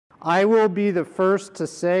I will be the first to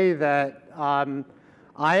say that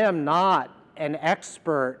I am not an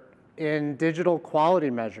expert in digital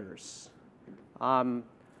quality measures. I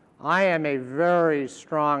am a very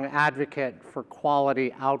strong advocate for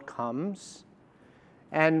quality outcomes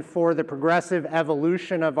and for the progressive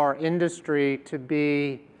evolution of our industry to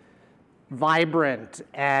be vibrant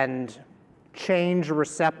and change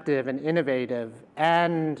receptive and innovative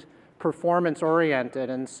and performance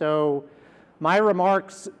oriented. And so my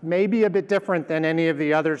remarks may be a bit different than any of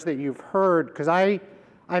the others that you've heard, because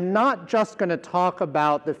I'm not just going to talk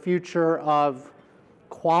about the future of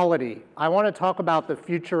quality. I want to talk about the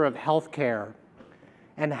future of healthcare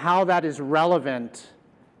and how that is relevant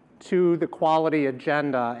to the quality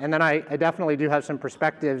agenda. And then I definitely do have some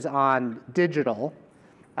perspectives on digital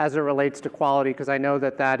as it relates to quality, because I know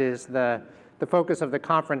that that is the focus of the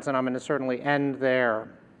conference, and I'm going to certainly end there.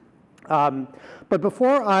 But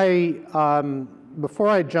before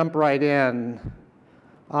I jump right in,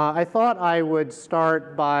 I thought I would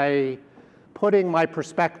start by putting my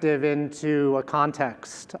perspective into a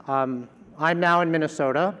context. I'm now in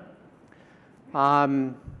Minnesota.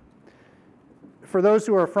 For those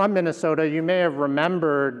who are from Minnesota, you may have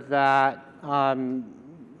remembered that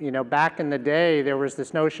back in the day, there was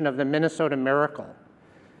this notion of the Minnesota Miracle.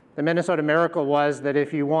 The Minnesota Miracle was that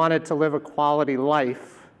if you wanted to live a quality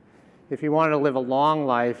life, if you wanted to live a long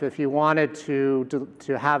life, if you wanted to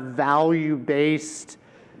have value-based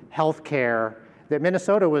health care, that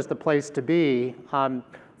Minnesota was the place to be.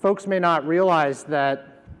 Folks may not realize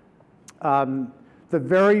that the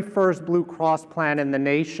very first Blue Cross plan in the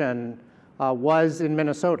nation was in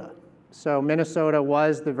Minnesota. So Minnesota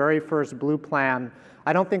was the very first Blue plan.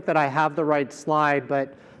 I don't think that I have the right slide,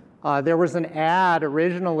 but there was an ad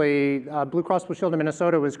originally. Blue Cross Blue Shield of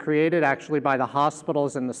Minnesota was created actually by the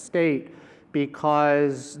hospitals in the state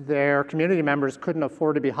because their community members couldn't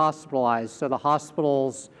afford to be hospitalized. So the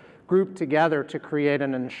hospitals grouped together to create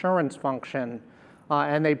an insurance function,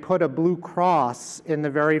 and they put a Blue Cross in the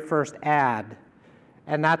very first ad.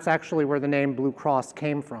 And that's actually where the name Blue Cross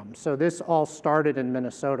came from. So this all started in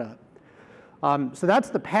Minnesota. So that's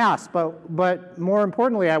the past, but more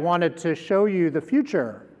importantly, I wanted to show you the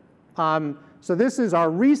future. So this is our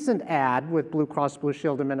recent ad with Blue Cross Blue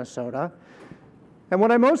Shield of Minnesota. And what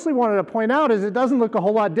I mostly wanted to point out is it doesn't look a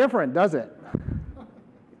whole lot different, does it?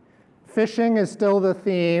 Fishing is still the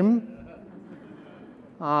theme.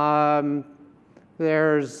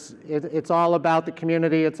 It's all about the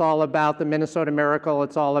community. It's all about the Minnesota Miracle.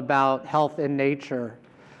 It's all about health and nature.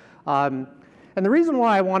 And the reason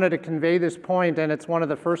why I wanted to convey this point, and it's one of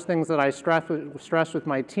the first things that I stressed with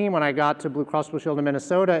my team when I got to Blue Cross Blue Shield of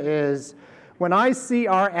Minnesota, is when I see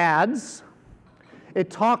our ads, it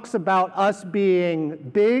talks about us being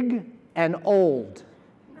big and old.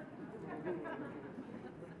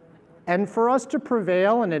 And for us to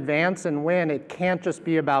prevail and advance and win, it can't just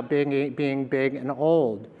be about being big and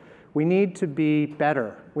old. We need to be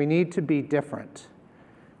better. We need to be different.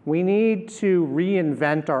 We need to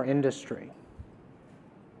reinvent our industry.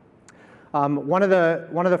 One of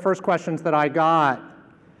the first questions that I got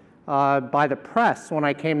by the press when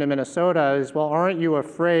I came to Minnesota is, well, aren't you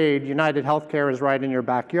afraid United Healthcare is right in your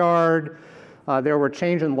backyard? There were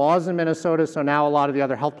change in laws in Minnesota, so now a lot of the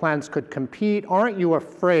other health plans could compete. Aren't you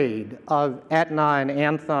afraid of Aetna and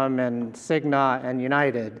Anthem and Cigna and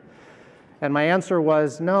United? And my answer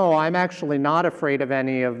was, no, I'm actually not afraid of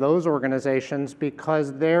any of those organizations,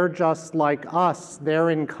 because they're just like us.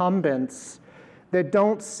 They're incumbents that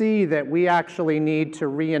don't see that we actually need to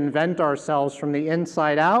reinvent ourselves from the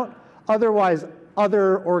inside out. Otherwise,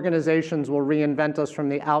 other organizations will reinvent us from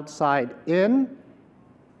the outside in.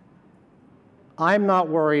 I'm not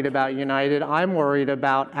worried about United. I'm worried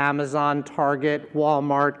about Amazon, Target,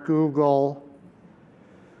 Walmart, Google,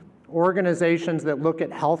 organizations that look at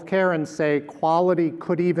healthcare and say quality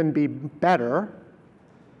could even be better.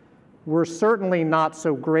 We're certainly not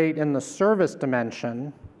so great in the service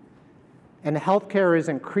dimension, and healthcare is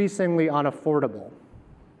increasingly unaffordable.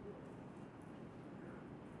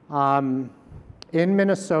 In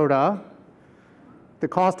Minnesota, the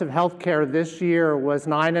cost of healthcare this year was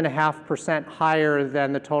 9.5% higher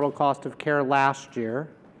than the total cost of care last year.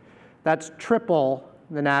 That's triple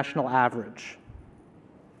the national average.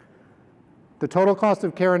 The total cost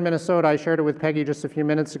of care in Minnesota, I shared it with Peggy just a few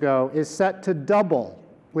minutes ago, is set to double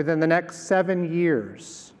within the next 7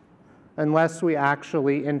 years unless we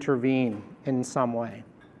actually intervene in some way.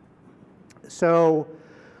 So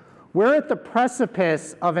we're at the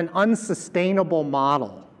precipice of an unsustainable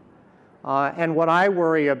model. And what I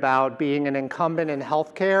worry about being an incumbent in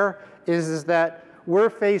healthcare is that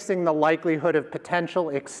we're facing the likelihood of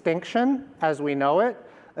potential extinction as we know it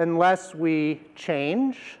unless we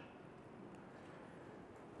change.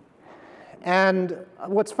 And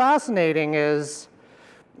what's fascinating is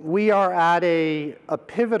we are at a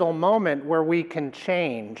pivotal moment where we can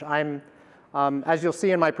change. As you'll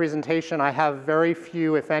see in my presentation, I have very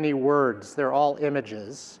few, if any, words. They're all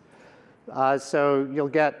images. So you'll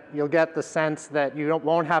get the sense that you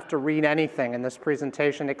won't have to read anything in this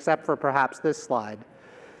presentation except for perhaps this slide.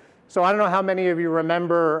 So I don't know how many of you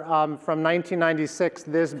remember from 1996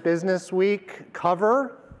 this Business Week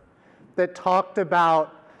cover that talked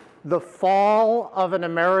about the fall of an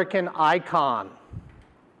American icon.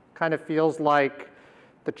 Kind of feels like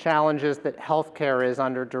the challenges that healthcare is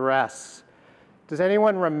under duress. Does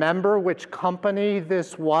anyone remember which company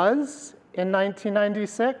this was in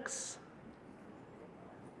 1996?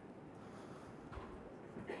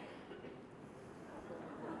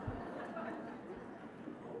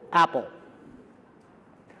 Apple.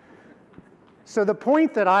 So the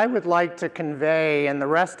point that I would like to convey in the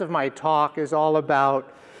rest of my talk is all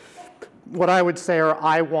about what I would say are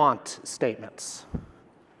I want statements.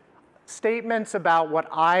 Statements about what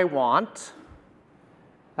I want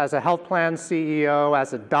as a health plan CEO,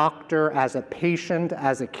 as a doctor, as a patient,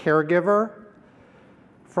 as a caregiver,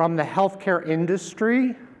 from the healthcare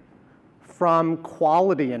industry, from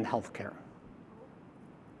quality in healthcare.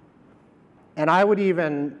 And I would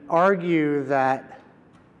even argue that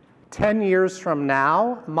 10 years from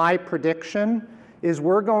now, my prediction is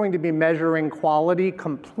we're going to be measuring quality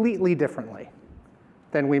completely differently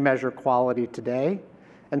than we measure quality today.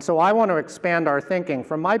 And so I want to expand our thinking.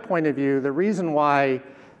 From my point of view, the reason why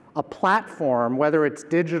a platform, whether it's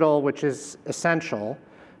digital, which is essential,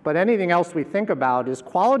 but anything else we think about is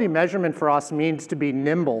quality measurement for us needs to be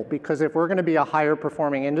nimble, because if we're going to be a higher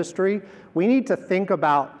performing industry, we need to think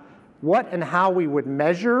about what and how we would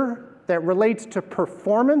measure that relates to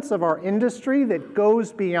performance of our industry that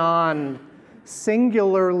goes beyond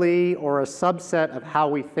singularly or a subset of how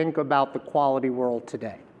we think about the quality world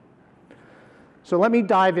today. So let me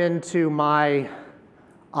dive into my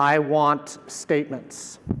I want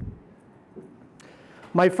statements.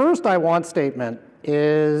 My first I want statement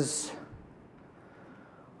is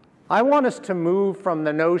I want us to move from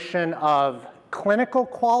the notion of clinical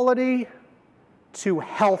quality to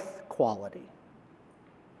health quality.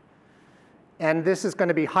 And this is going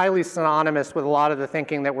to be highly synonymous with a lot of the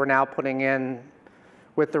thinking that we're now putting in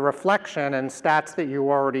with the reflection and stats that you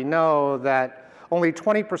already know that only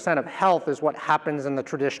 20% of health is what happens in the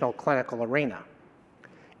traditional clinical arena.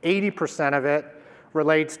 80% of it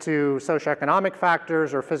relates to socioeconomic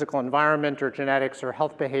factors or physical environment or genetics or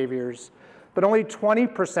health behaviors, but only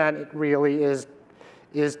 20% really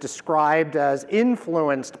is described as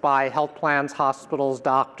influenced by health plans, hospitals,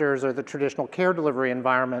 doctors, or the traditional care delivery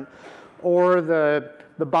environment, or the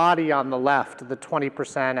body on the left, the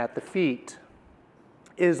 20% at the feet,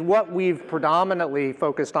 is what we've predominantly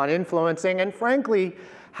focused on influencing, and frankly,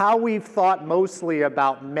 how we've thought mostly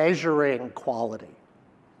about measuring quality.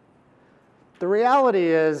 The reality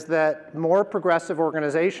is that more progressive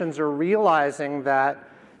organizations are realizing that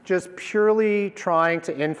just purely trying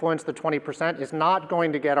to influence the 20% is not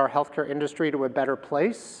going to get our healthcare industry to a better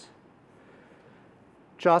place.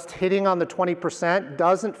 Just hitting on the 20%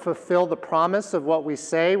 doesn't fulfill the promise of what we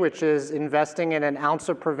say, which is investing in an ounce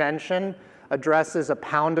of prevention addresses a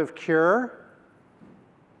pound of cure.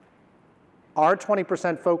 Our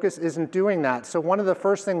 20% focus isn't doing that. So one of the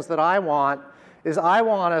first things that I want is I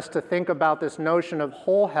want us to think about this notion of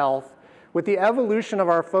whole health with the evolution of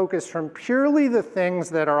our focus from purely the things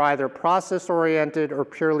that are either process-oriented or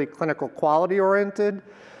purely clinical quality-oriented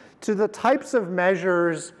to the types of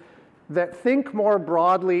measures that think more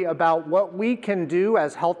broadly about what we can do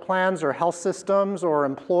as health plans or health systems or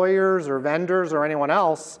employers or vendors or anyone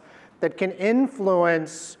else that can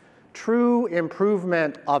influence true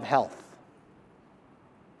improvement of health.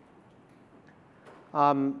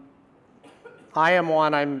 I'm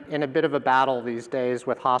in a bit of a battle these days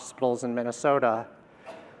with hospitals in Minnesota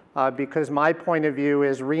because my point of view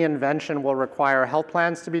is reinvention will require health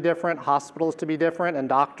plans to be different, hospitals to be different, and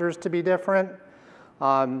doctors to be different.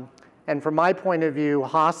 And from my point of view,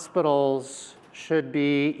 hospitals should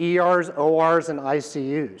be ERs, ORs, and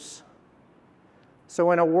ICUs.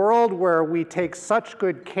 So in a world where we take such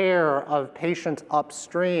good care of patients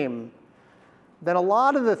upstream, then a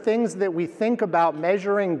lot of the things that we think about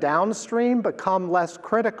measuring downstream become less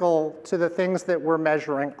critical to the things that we're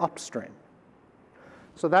measuring upstream.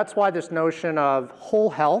 So that's why this notion of whole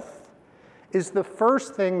health is the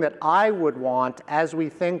first thing that I would want as we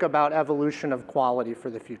think about evolution of quality for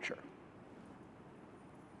the future.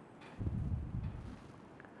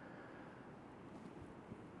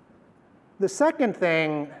 The second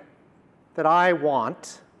thing that I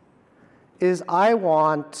want is I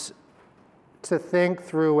want to think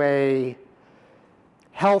through a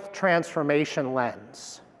health transformation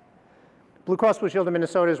lens. Blue Cross Blue Shield of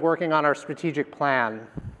Minnesota is working on our strategic plan.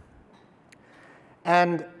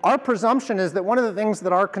 And our presumption is that one of the things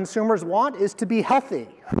that our consumers want is to be healthy.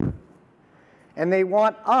 And they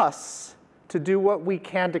want us to do what we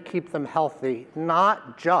can to keep them healthy,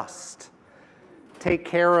 not just take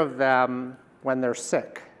care of them when they're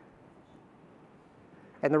sick.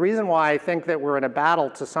 And the reason why I think that we're in a battle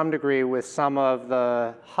to some degree with some of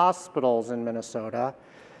the hospitals in Minnesota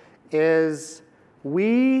is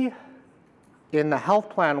we, in the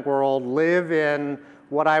health plan world, live in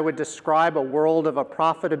what I would describe a world of a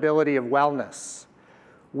profitability of wellness.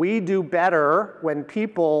 We do better when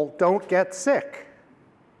people don't get sick.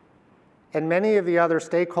 And many of the other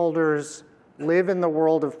stakeholders live in the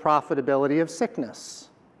world of profitability of sickness.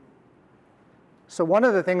 So one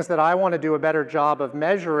of the things that I want to do a better job of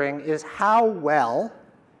measuring is how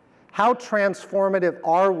transformative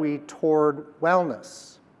are we toward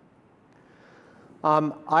wellness?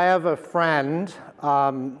 I have a friend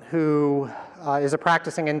who is a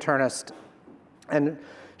practicing internist, and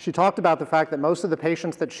she talked about the fact that most of the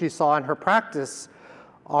patients that she saw in her practice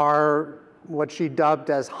are what she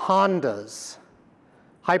dubbed as Hondas,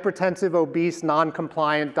 hypertensive, obese,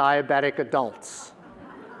 non-compliant, diabetic adults.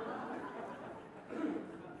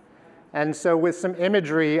 And so with some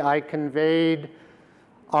imagery, I conveyed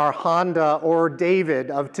our Honda or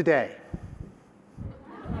David of today.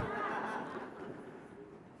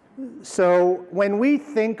 So when we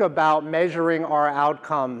think about measuring our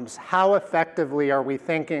outcomes, how effectively are we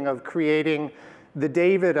thinking of creating the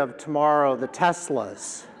David of tomorrow, the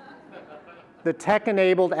Teslas, the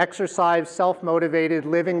tech-enabled, exercise, self-motivated,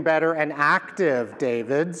 living better, and active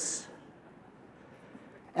Davids?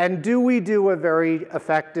 And do we do a very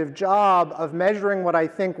effective job of measuring what I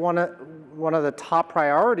think one of the top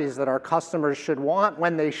priorities that our customers should want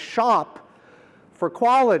when they shop for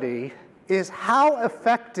quality is how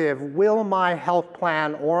effective will my health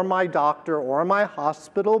plan or my doctor or my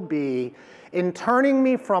hospital be in turning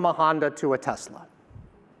me from a Honda to a Tesla?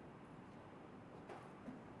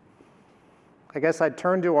 I guess I'd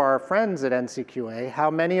turn to our friends at NCQA. How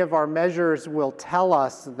many of our measures will tell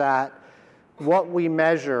us that what we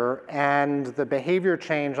measure and the behavior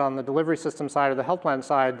change on the delivery system side or the health plan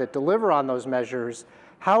side that deliver on those measures,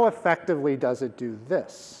 how effectively does it do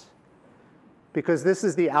this? Because this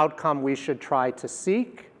is the outcome we should try to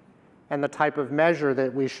seek and the type of measure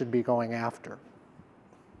that we should be going after.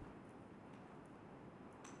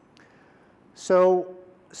 So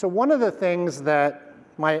one of the things that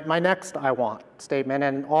my next I want statement,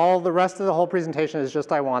 and all the rest of the whole presentation is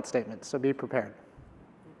just I want statements, so be prepared.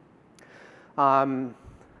 I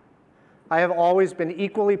have always been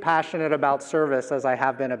equally passionate about service as I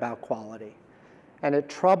have been about quality. And it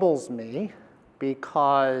troubles me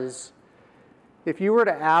because if you were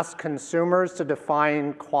to ask consumers to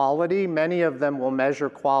define quality, many of them will measure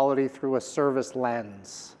quality through a service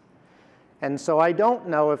lens. And so I don't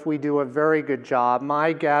know if we do a very good job.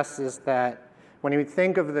 My guess is that when you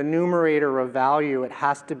think of the numerator of value, it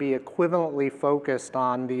has to be equivalently focused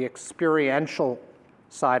on the experiential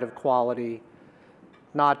side of quality,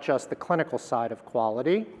 not just the clinical side of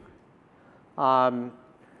quality.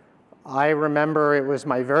 I remember it was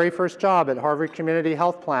my very first job at Harvard Community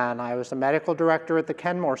Health Plan. I was the medical director at the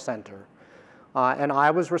Kenmore Center. And I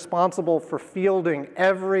was responsible for fielding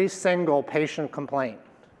every single patient complaint.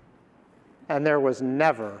 And there was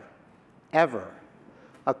never, ever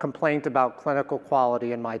a complaint about clinical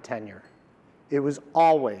quality in my tenure. It was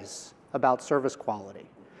always about service quality.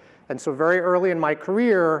 And so very early in my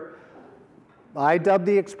career, I dubbed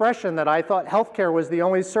the expression that I thought healthcare was the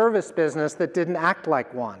only service business that didn't act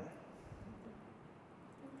like one.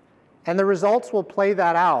 And the results will play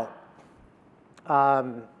that out.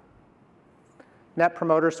 Net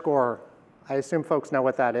Promoter Score, I assume folks know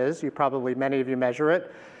what that is. Many of you measure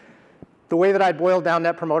it. The way that I boil down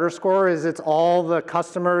Net Promoter Score is it's all the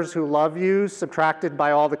customers who love you subtracted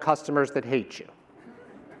by all the customers that hate you.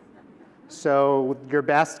 So your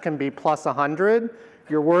best can be plus 100,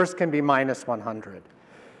 your worst can be minus 100.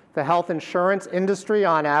 The health insurance industry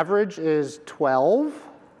on average is 12.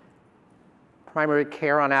 Primary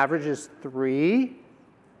care on average is 3.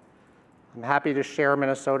 I'm happy to share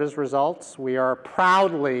Minnesota's results. We are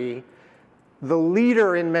proudly the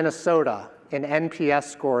leader in Minnesota in NPS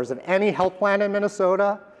scores of any health plan in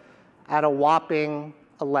Minnesota at a whopping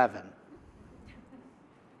 11.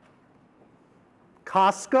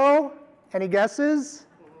 Costco, any guesses?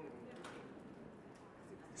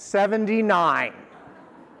 79.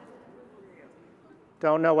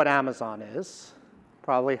 Don't know what Amazon is,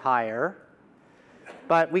 probably higher.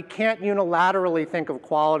 But we can't unilaterally think of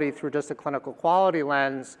quality through just a clinical quality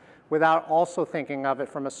lens without also thinking of it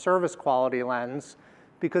from a service quality lens,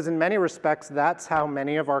 because in many respects, that's how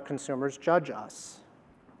many of our consumers judge us.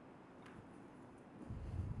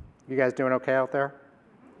 You guys doing okay out there?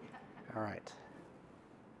 All right.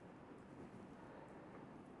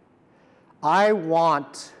 I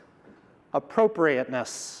want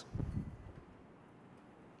appropriateness.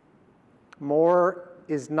 More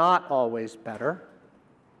is not always better.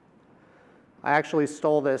 I actually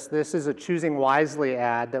stole this. This is a Choosing Wisely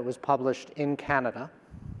ad that was published in Canada.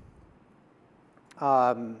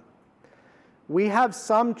 We have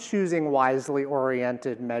some Choosing Wisely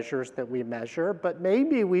oriented measures that we measure, but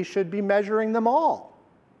maybe we should be measuring them all.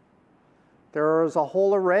 There is a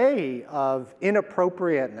whole array of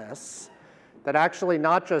inappropriateness that actually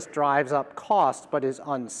not just drives up cost, but is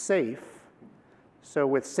unsafe. So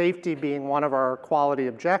with safety being one of our quality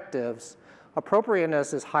objectives,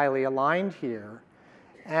 appropriateness is highly aligned here.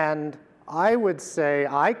 And I would say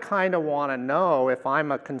I kind of want to know, if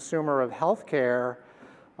I'm a consumer of healthcare,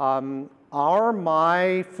 are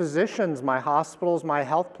my physicians, my hospitals, my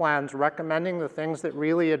health plans recommending the things that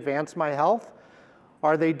really advance my health?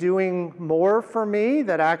 Are they doing more for me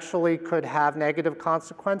that actually could have negative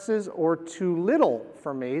consequences, or too little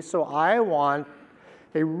for me? So I want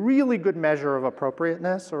a really good measure of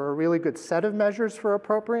appropriateness, or a really good set of measures for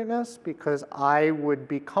appropriateness, because I would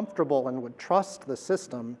be comfortable and would trust the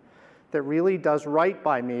system that really does right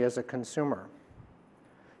by me as a consumer.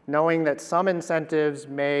 Knowing that some incentives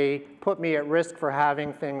may put me at risk for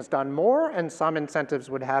having things done more, and some incentives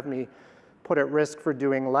would have me put at risk for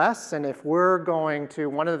doing less. And if we're going to,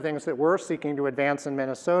 one of the things that we're seeking to advance in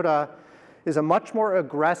Minnesota is a much more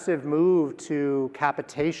aggressive move to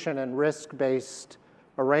capitation and risk-based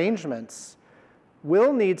arrangements,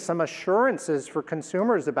 we'll need some assurances for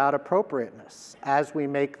consumers about appropriateness as we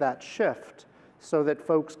make that shift, so that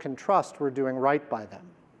folks can trust we're doing right by them.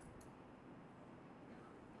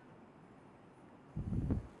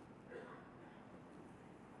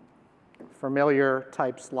 Familiar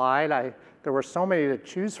type slide. There were so many to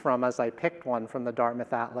choose from as I picked one from the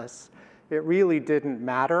Dartmouth Atlas. It really didn't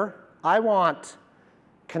matter. I want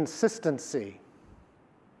consistency.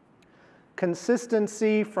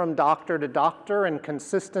 Consistency from doctor to doctor, and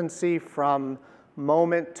consistency from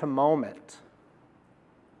moment to moment.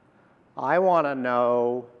 I want to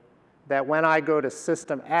know that when I go to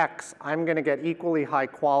system X, I'm going to get equally high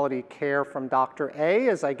quality care from Dr. A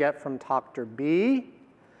as I get from Dr. B,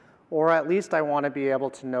 or at least I want to be able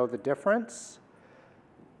to know the difference.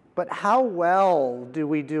 But how well do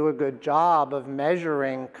we do a good job of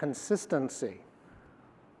measuring consistency?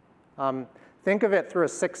 Think of it through a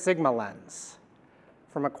Six Sigma lens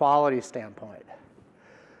from a quality standpoint.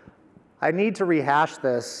 I need to rehash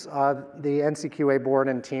this. The NCQA board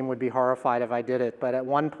and team would be horrified if I did it, but at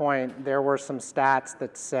one point there were some stats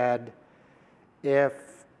that said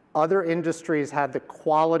if other industries had the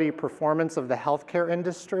quality performance of the healthcare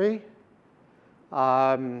industry,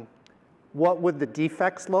 what would the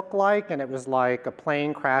defects look like? And it was like a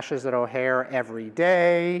plane crashes at O'Hare every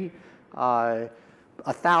day,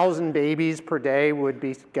 1,000 babies per day would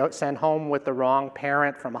be sent home with the wrong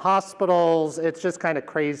parent from hospitals. It's just kind of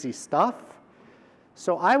crazy stuff.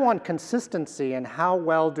 So I want consistency, and how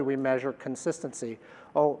well do we measure consistency?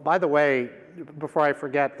 Oh, by the way, before I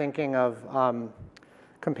forget, thinking of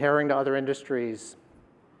comparing to other industries,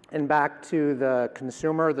 and back to the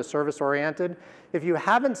consumer, the service-oriented, if you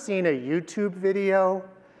haven't seen a YouTube video,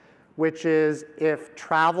 which is if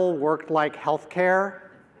travel worked like healthcare,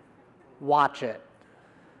 watch it.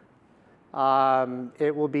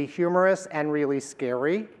 It will be humorous and really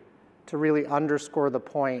scary to really underscore the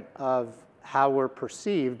point of how we're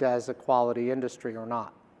perceived as a quality industry or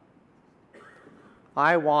not.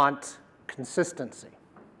 I want consistency.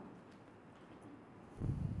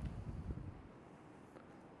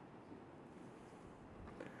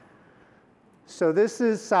 So this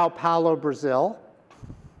is Sao Paulo, Brazil.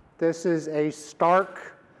 This is a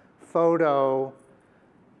stark photo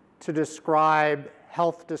to describe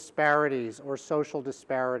health disparities or social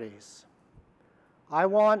disparities. I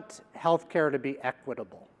want healthcare to be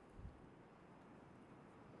equitable.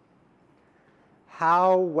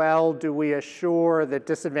 How well do we assure that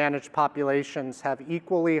disadvantaged populations have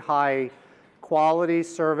equally high quality,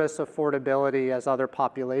 service, affordability as other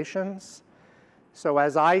populations? So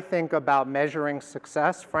as I think about measuring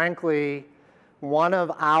success, frankly, one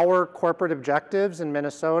of our corporate objectives in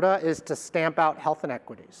Minnesota is to stamp out health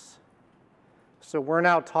inequities. So we're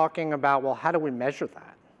now talking about, well, how do we measure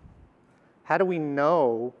that? How do we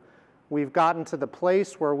know we've gotten to the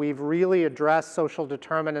place where we've really addressed social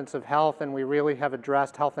determinants of health and we really have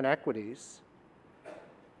addressed health inequities.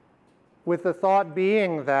 With the thought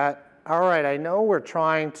being that, all right, I know we're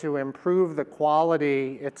trying to improve the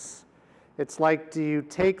quality. It's like, do you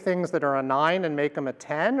take things that are a 9 and make them a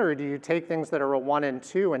 10, or do you take things that are a 1 and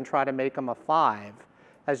 2 and try to make them a 5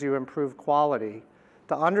 as you improve quality?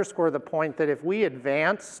 To underscore the point that if we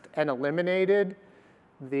advanced and eliminated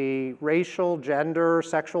the racial, gender,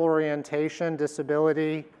 sexual orientation,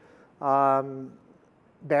 disability barriers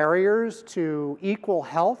to equal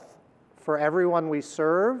health for everyone we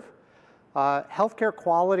serve, healthcare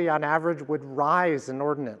quality on average would rise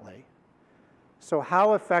inordinately. So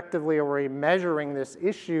how effectively are we measuring this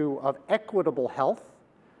issue of equitable health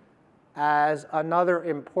as another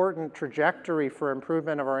important trajectory for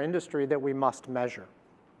improvement of our industry that we must measure?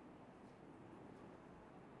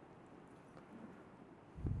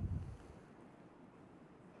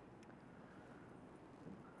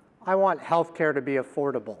 I want healthcare to be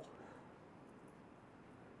affordable.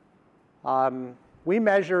 We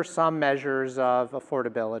measure some measures of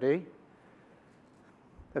affordability: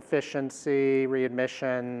 efficiency,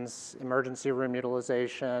 readmissions, emergency room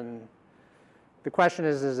utilization. The question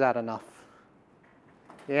is that enough?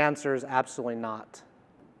 The answer is absolutely not.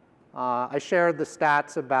 I shared the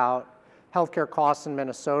stats about healthcare costs in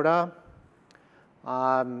Minnesota.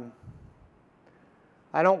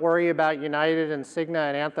 I don't worry about United and Cigna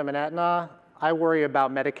and Anthem and Aetna. I worry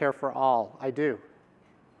about Medicare for all. I do.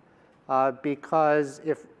 Because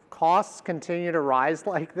if costs continue to rise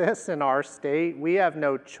like this in our state, we have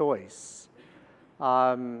no choice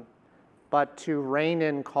but to rein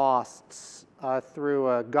in costs through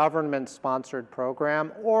a government-sponsored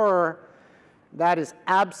program, or that is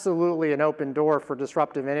absolutely an open door for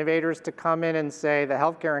disruptive innovators to come in and say the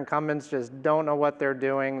healthcare incumbents just don't know what they're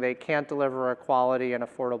doing. They can't deliver a quality and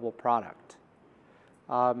affordable product.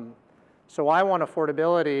 So I want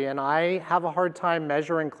affordability, and I have a hard time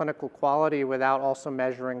measuring clinical quality without also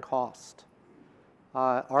measuring cost.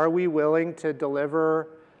 Are we willing to deliver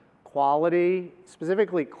quality,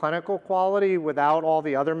 specifically clinical quality, without all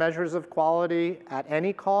the other measures of quality at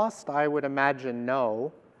any cost? I would imagine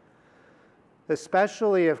no.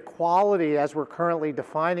 Especially if quality, as we're currently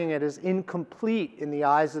defining it, is incomplete in the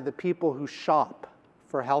eyes of the people who shop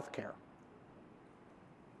for healthcare.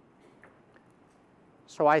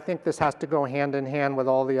 So I think this has to go hand in hand with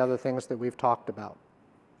all the other things that we've talked about.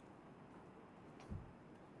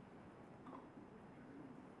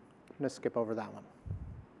 I'm going to skip over that one.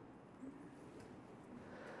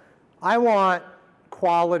 I want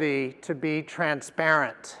quality to be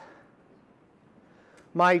transparent.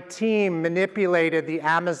 My team manipulated the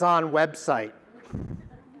Amazon website.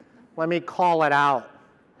 Let me call it out.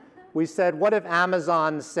 We said, what if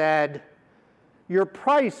Amazon said, your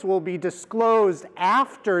price will be disclosed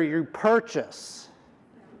after you purchase?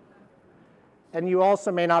 And you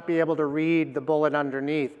also may not be able to read the bullet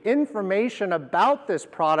underneath. Information about this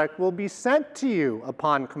product will be sent to you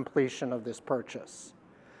upon completion of this purchase.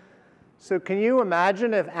 So can you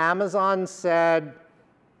imagine if Amazon said,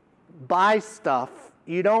 buy stuff,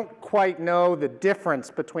 you don't quite know the difference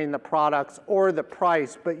between the products or the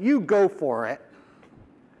price, but you go for it,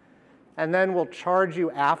 and then we'll charge you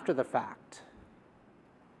after the fact?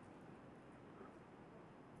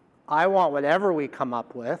 I want whatever we come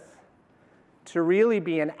up with to really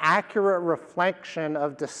be an accurate reflection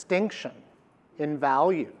of distinction in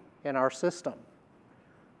value in our system,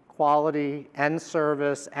 quality and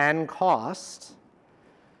service and cost,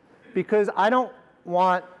 because I don't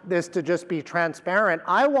want this to just be transparent.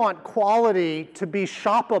 I want quality to be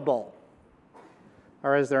shoppable.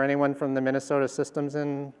 Or is there anyone from the Minnesota systems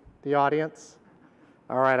in the audience?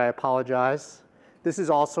 All right, I apologize. This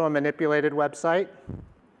is also a manipulated website.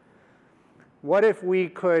 What if we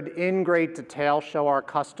could, in great detail, show our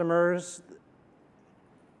customers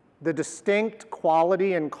the distinct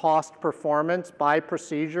quality and cost performance by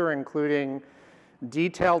procedure, including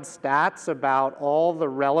detailed stats about all the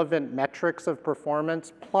relevant metrics of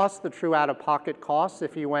performance, plus the true out-of-pocket costs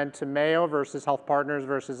if you went to Mayo versus Health Partners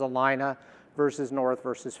versus Allina versus North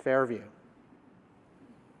versus Fairview?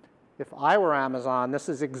 If I were Amazon, this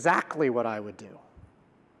is exactly what I would do.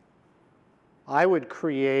 I would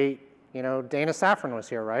create, Dana Saffron was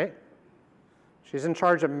here, right? She's in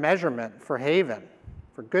charge of measurement for Haven.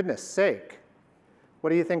 For goodness sake,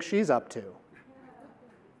 what do you think she's up to?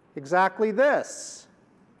 Exactly this.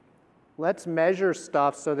 Let's measure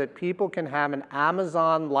stuff so that people can have an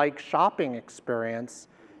Amazon-like shopping experience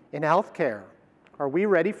in healthcare. Are we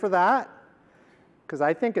ready for that? Because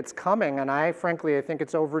I think it's coming, and frankly, I think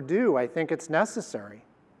it's overdue. I think it's necessary.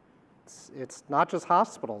 It's not just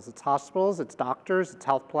hospitals. It's hospitals, it's doctors, it's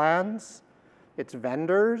health plans, it's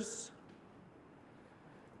vendors.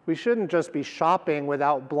 We shouldn't just be shopping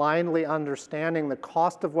without blindly understanding the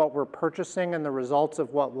cost of what we're purchasing and the results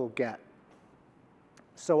of what we'll get.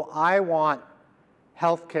 So I want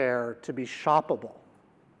healthcare to be shoppable.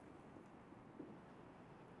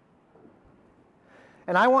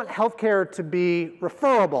 And I want healthcare to be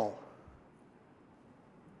referable.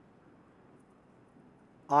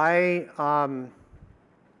 I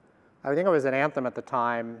think I was at Anthem at the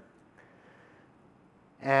time,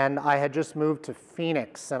 and I had just moved to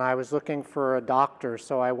Phoenix, and I was looking for a doctor,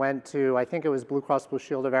 so I went to, I think it was Blue Cross Blue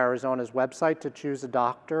Shield of Arizona's website to choose a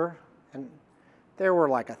doctor, and there were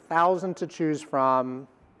like 1,000 to choose from,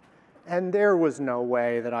 and there was no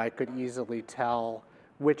way that I could easily tell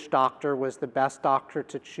which doctor was the best doctor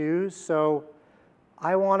to choose. So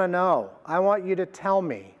I want to know. I want you to tell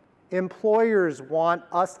me. Employers want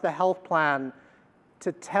us, the health plan,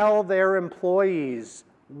 to tell their employees,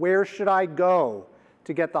 where should I go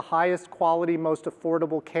to get the highest quality, most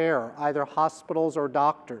affordable care, either hospitals or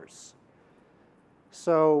doctors?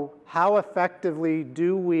 So how effectively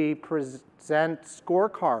do we present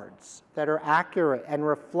scorecards that are accurate and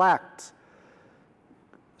reflect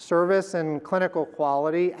service and clinical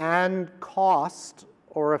quality and cost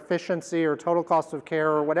or efficiency or total cost of care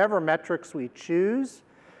or whatever metrics we choose,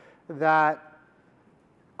 that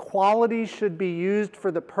quality should be used for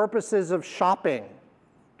the purposes of shopping,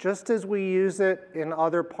 just as we use it in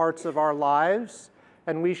other parts of our lives,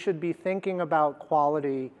 and we should be thinking about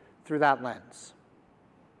quality through that lens.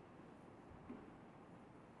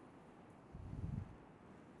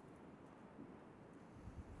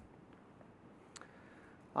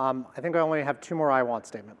 I think I only have 2 more I want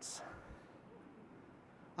statements.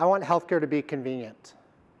 I want healthcare to be convenient.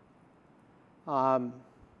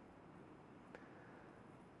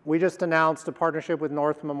 We just announced a partnership with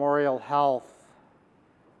North Memorial Health.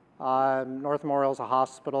 North Memorial is a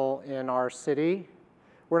hospital in our city.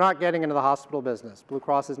 We're not getting into the hospital business. Blue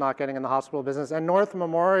Cross is not getting in the hospital business, and North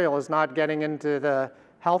Memorial is not getting into the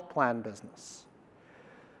health plan business.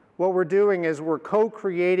 What we're doing is we're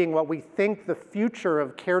co-creating what we think the future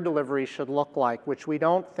of care delivery should look like, which we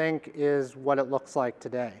don't think is what it looks like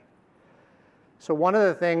today. So one of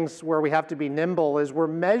the things where we have to be nimble is we're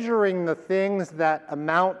measuring the things that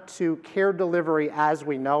amount to care delivery as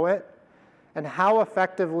we know it, and how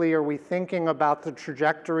effectively are we thinking about the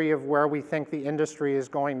trajectory of where we think the industry is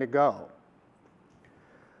going to go.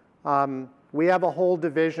 We have a whole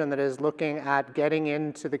division that is looking at getting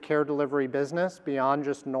into the care delivery business beyond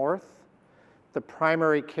just North, the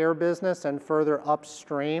primary care business, and further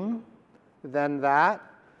upstream than that,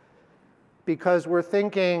 because we're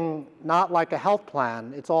thinking not like a health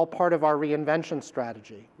plan. It's all part of our reinvention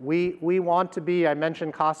strategy. We want to be, I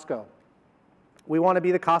mentioned Costco. We want to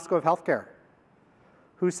be the Costco of healthcare.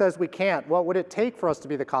 Who says we can't? What would it take for us to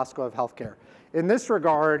be the Costco of healthcare? In this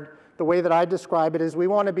regard, the way that I describe it is we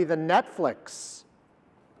want to be the Netflix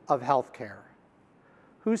of healthcare.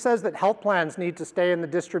 Who says that health plans need to stay in the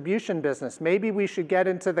distribution business? Maybe we should get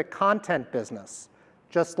into the content business,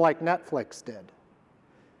 just like Netflix did.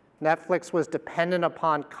 Netflix was dependent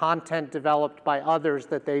upon content developed by others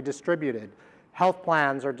that they distributed. Health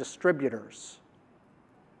plans are distributors.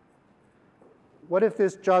 What if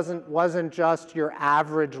this wasn't just your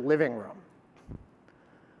average living room?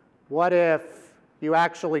 What if you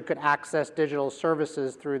actually could access digital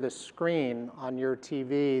services through the screen on your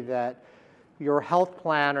TV, that your health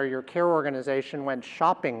plan or your care organization went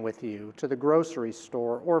shopping with you to the grocery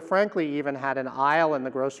store, or frankly even had an aisle in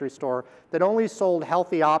the grocery store that only sold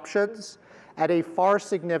healthy options at a far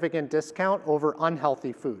significant discount over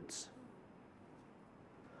unhealthy foods?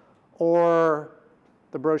 Or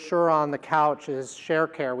the brochure on the couch is Share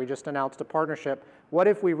Care. We just announced a partnership. What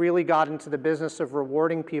if we really got into the business of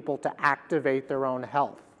rewarding people to activate their own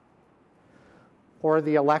health? Or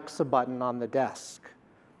the Alexa button on the desk.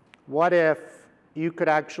 What if you could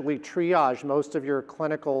actually triage most of your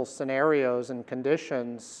clinical scenarios and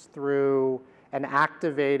conditions through an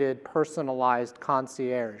activated, personalized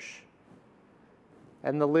concierge?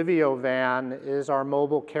 And the Livio van is our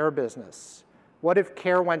mobile care business. What if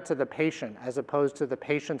care went to the patient as opposed to the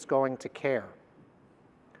patients going to care?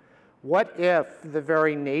 What if the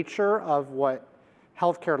very nature of what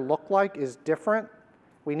healthcare looked like is different?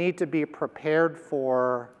 We need to be prepared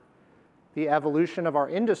for the evolution of our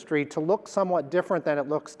industry to look somewhat different than it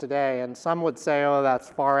looks today. And some would say, oh, that's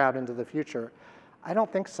far out into the future. I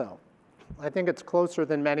don't think so. I think it's closer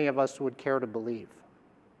than many of us would care to believe.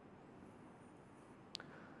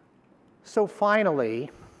 So finally,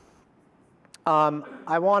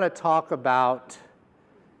 I want to talk about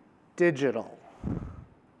digital.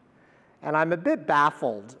 And I'm a bit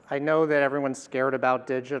baffled. I know that everyone's scared about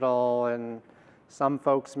digital, and some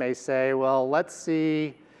folks may say, well, let's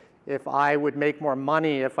see if I would make more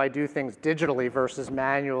money if I do things digitally versus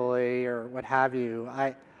manually or what have you.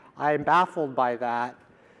 I'm baffled by that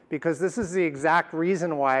because this is the exact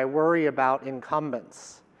reason why I worry about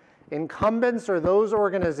incumbents. Incumbents are those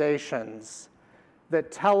organizations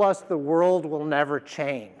that tell us the world will never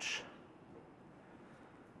change.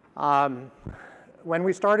 When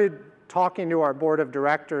we started talking to our board of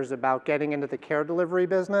directors about getting into the care delivery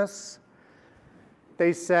business,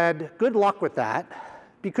 they said, good luck with that,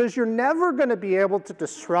 because you're never going to be able to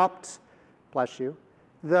disrupt, bless you,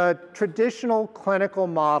 the traditional clinical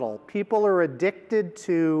model. People are addicted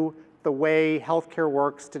to the way healthcare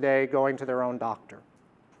works today, going to their own doctor.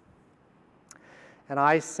 And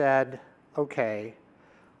I said, okay,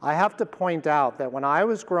 I have to point out that when I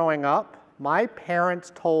was growing up, my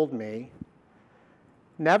parents told me,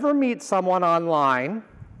 never meet someone online,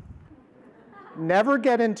 never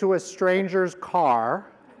get into a stranger's car,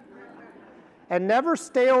 and never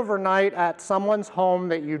stay overnight at someone's home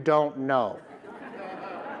that you don't know.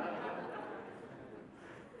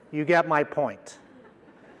 You get my point.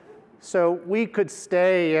 So we could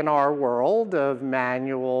stay in our world of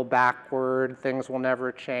manual, backward, things will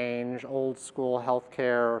never change, old school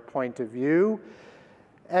healthcare point of view,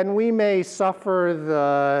 and we may suffer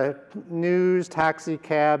the news, taxi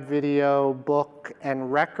cab, video, book,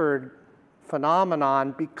 and record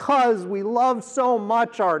phenomenon because we love so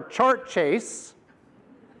much our chart chase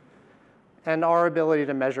and our ability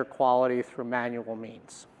to measure quality through manual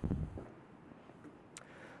means.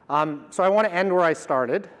 So I want to end where I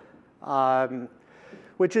started,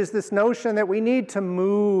 which is this notion that we need to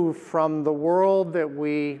move from the world that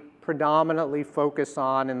we predominantly focus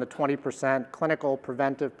on in the 20% clinical,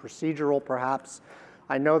 preventive, procedural perhaps.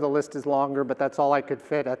 I know the list is longer, but that's all I could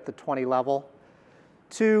fit at the 20 level.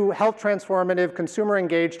 To health transformative, consumer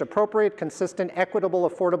engaged, appropriate, consistent, equitable,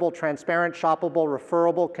 affordable, transparent, shoppable,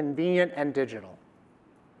 referable, convenient, and digital.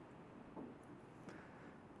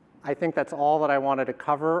 I think that's all that I wanted to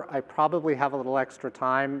cover. I probably have a little extra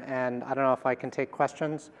time, and I don't know if I can take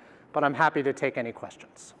questions, but I'm happy to take any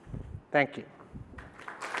questions. Thank you.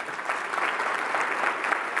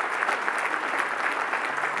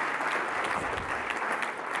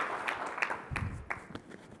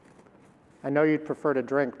 I know you'd prefer to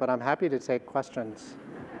drink, but I'm happy to take questions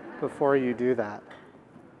before you do that.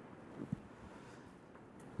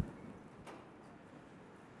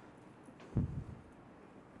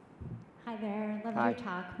 Hi there, love your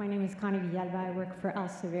talk. My name is Connie Villalba. I work for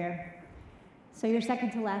Elsevier. So your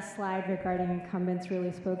second to last slide regarding incumbents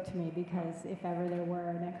really spoke to me because if ever there were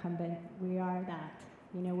an incumbent, we are that.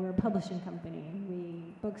 You know, we're a publishing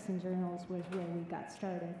company. Books and journals was where we got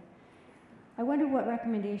started. I wonder what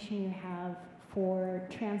recommendation you have for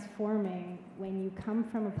transforming when you come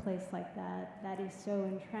from a place like that that is so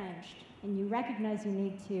entrenched and you recognize you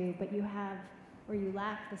need to, but you have or you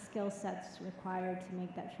lack the skill sets required to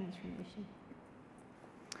make that transformation?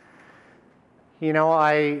 You know,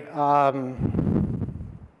 I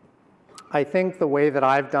think the way that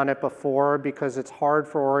I've done it before, because it's hard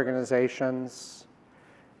for organizations.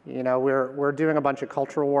 You know, we're doing a bunch of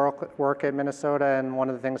cultural work at Minnesota, and one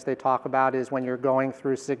of the things they talk about is when you're going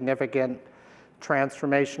through significant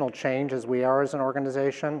transformational change, as we are as an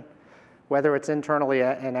organization, whether it's internally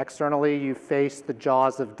and externally, you face the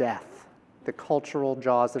jaws of death, the cultural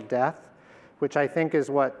jaws of death, which I think is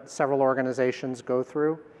what several organizations go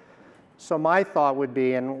through. So my thought would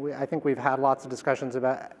be, and I think we've had lots of discussions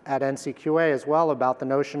about at NCQA as well about the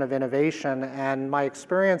notion of innovation, and my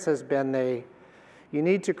experience has been you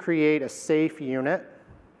need to create a safe unit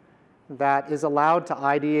that is allowed to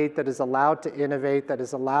ideate, that is allowed to innovate, that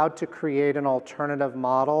is allowed to create an alternative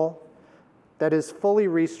model that is fully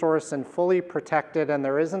resourced and fully protected, and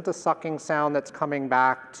there isn't a sucking sound that's coming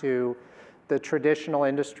back to the traditional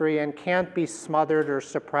industry and can't be smothered or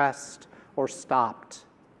suppressed or stopped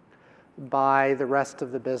by the rest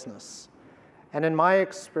of the business. And in my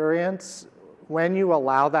experience, when you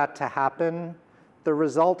allow that to happen, the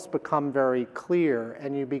results become very clear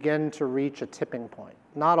and you begin to reach a tipping point.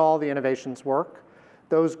 Not all the innovations work.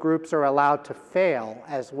 Those groups are allowed to fail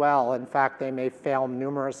as well. In fact, they may fail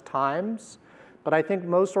numerous times. But I think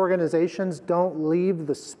most organizations don't leave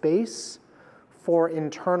the space for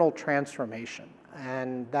internal transformation.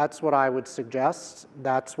 And that's what I would suggest.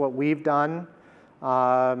 That's what we've done.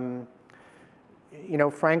 You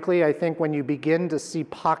know, frankly, I think when you begin to see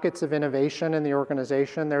pockets of innovation in the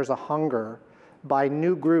organization, there's a hunger by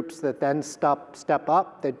new groups that then step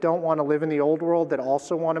up, that don't want to live in the old world, that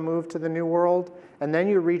also want to move to the new world. And then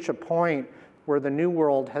you reach a point where the new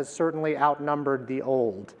world has certainly outnumbered the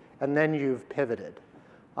old, and then you've pivoted.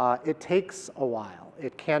 It takes a while.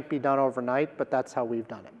 It can't be done overnight, but that's how we've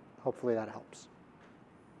done it. Hopefully that helps.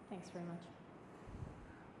 Thanks very much.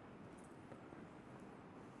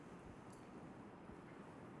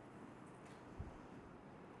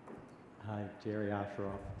 Hi, Jerry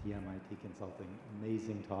Osheroff, DMIT Consulting.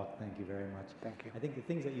 Amazing talk. Thank you very much. Thank you. I think the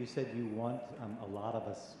things that you said you want, a lot of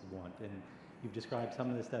us want, and you've described some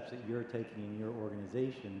of the steps that you're taking in your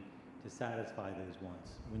organization to satisfy those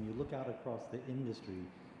wants. When you look out across the industry,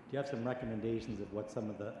 do you have some recommendations of what some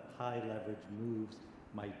of the high leverage moves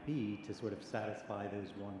might be to sort of satisfy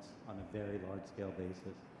those wants on a very large scale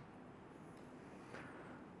basis?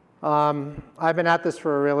 I've been at this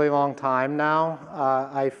for a really long time now.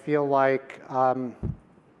 I feel like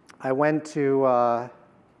I went to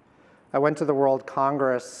the World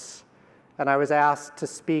Congress and I was asked to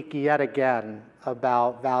speak yet again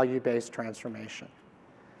about value-based transformation.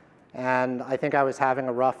 And I think I was having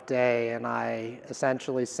a rough day, and I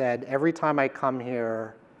essentially said, every time I come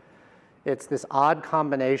here, it's this odd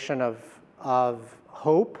combination of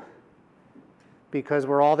hope, because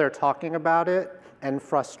we're all there talking about it, and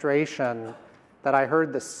frustration that I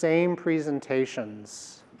heard the same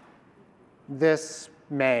presentations this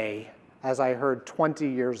May as I heard 20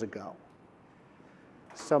 years ago.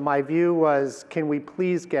 So my view was, can we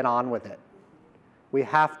please get on with it? We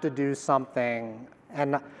have to do something.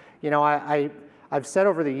 And you know, I've said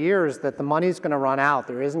over the years that the money's going to run out.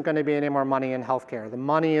 There isn't going to be any more money in healthcare. The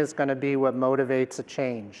money is going to be what motivates a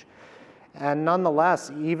change. And nonetheless,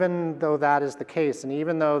 even though that is the case, and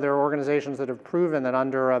even though there are organizations that have proven that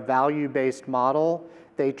under a value-based model,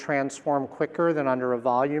 they transform quicker than under a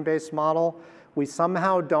volume-based model, we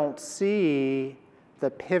somehow don't see the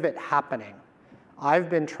pivot happening. I've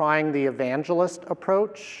been trying the evangelist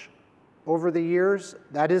approach over the years.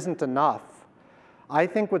 That isn't enough. I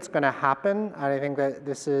think what's going to happen, and I think that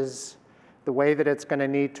this is the way that it's going to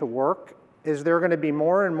need to work, is there are going to be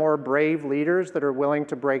more and more brave leaders that are willing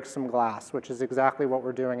to break some glass, which is exactly what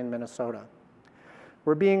we're doing in Minnesota.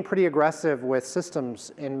 We're being pretty aggressive with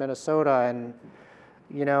systems in Minnesota, and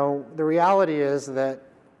you know, the reality is that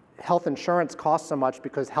health insurance costs so much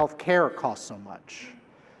because health care costs so much.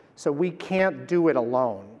 So we can't do it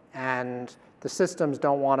alone, and the systems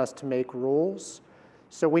don't want us to make rules.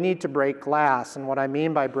 So we need to break glass, and what I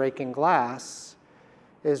mean by breaking glass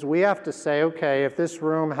is we have to say, okay, if this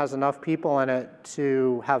room has enough people in it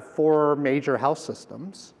to have 4 major health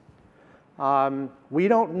systems, we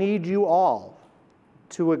don't need you all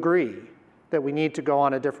to agree that we need to go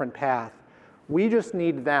on a different path. We just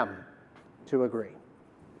need them to agree.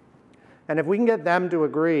 And if we can get them to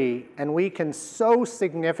agree, and we can so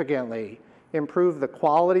significantly improve the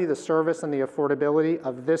quality, the service, and the affordability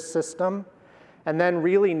of this system, and then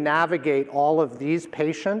really navigate all of these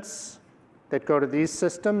patients that go to these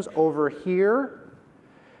systems over here,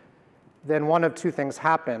 then one of two things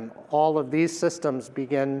happen. All of these systems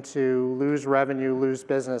begin to lose revenue, lose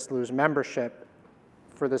business, lose membership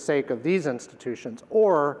for the sake of these institutions,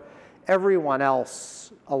 or everyone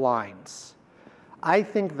else aligns. I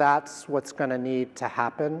think that's what's going to need to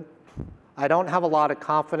happen. I don't have a lot of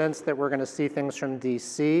confidence that we're going to see things from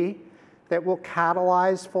DC that will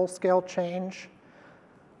catalyze full-scale change.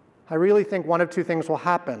 I really think one of two things will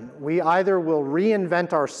happen. We either will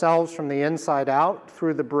reinvent ourselves from the inside out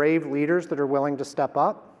through the brave leaders that are willing to step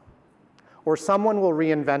up, or someone will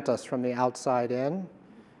reinvent us from the outside in.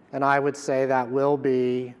 And I would say that will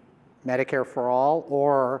be Medicare for All,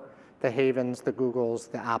 or the Havens, the Googles,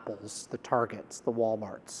 the Apples, the Targets, the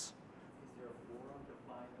Walmarts. Is there a forum to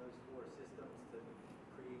find those 4 systems to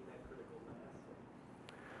create that critical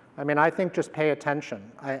mass? I mean, I think just pay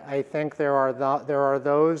attention. I think there are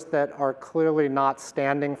those that are clearly not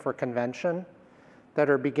standing for convention that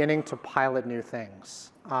are beginning to pilot new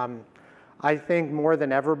things. I think more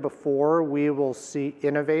than ever before, we will see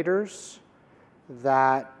innovators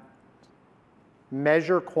that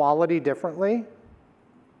measure quality differently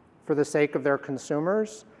for the sake of their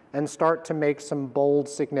consumers and start to make some bold,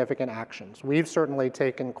 significant actions. We've certainly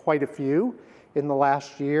taken quite a few in the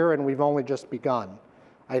last year, and we've only just begun.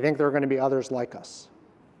 I think there are going to be others like us.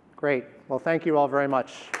 Great. Well, thank you all very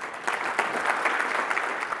much.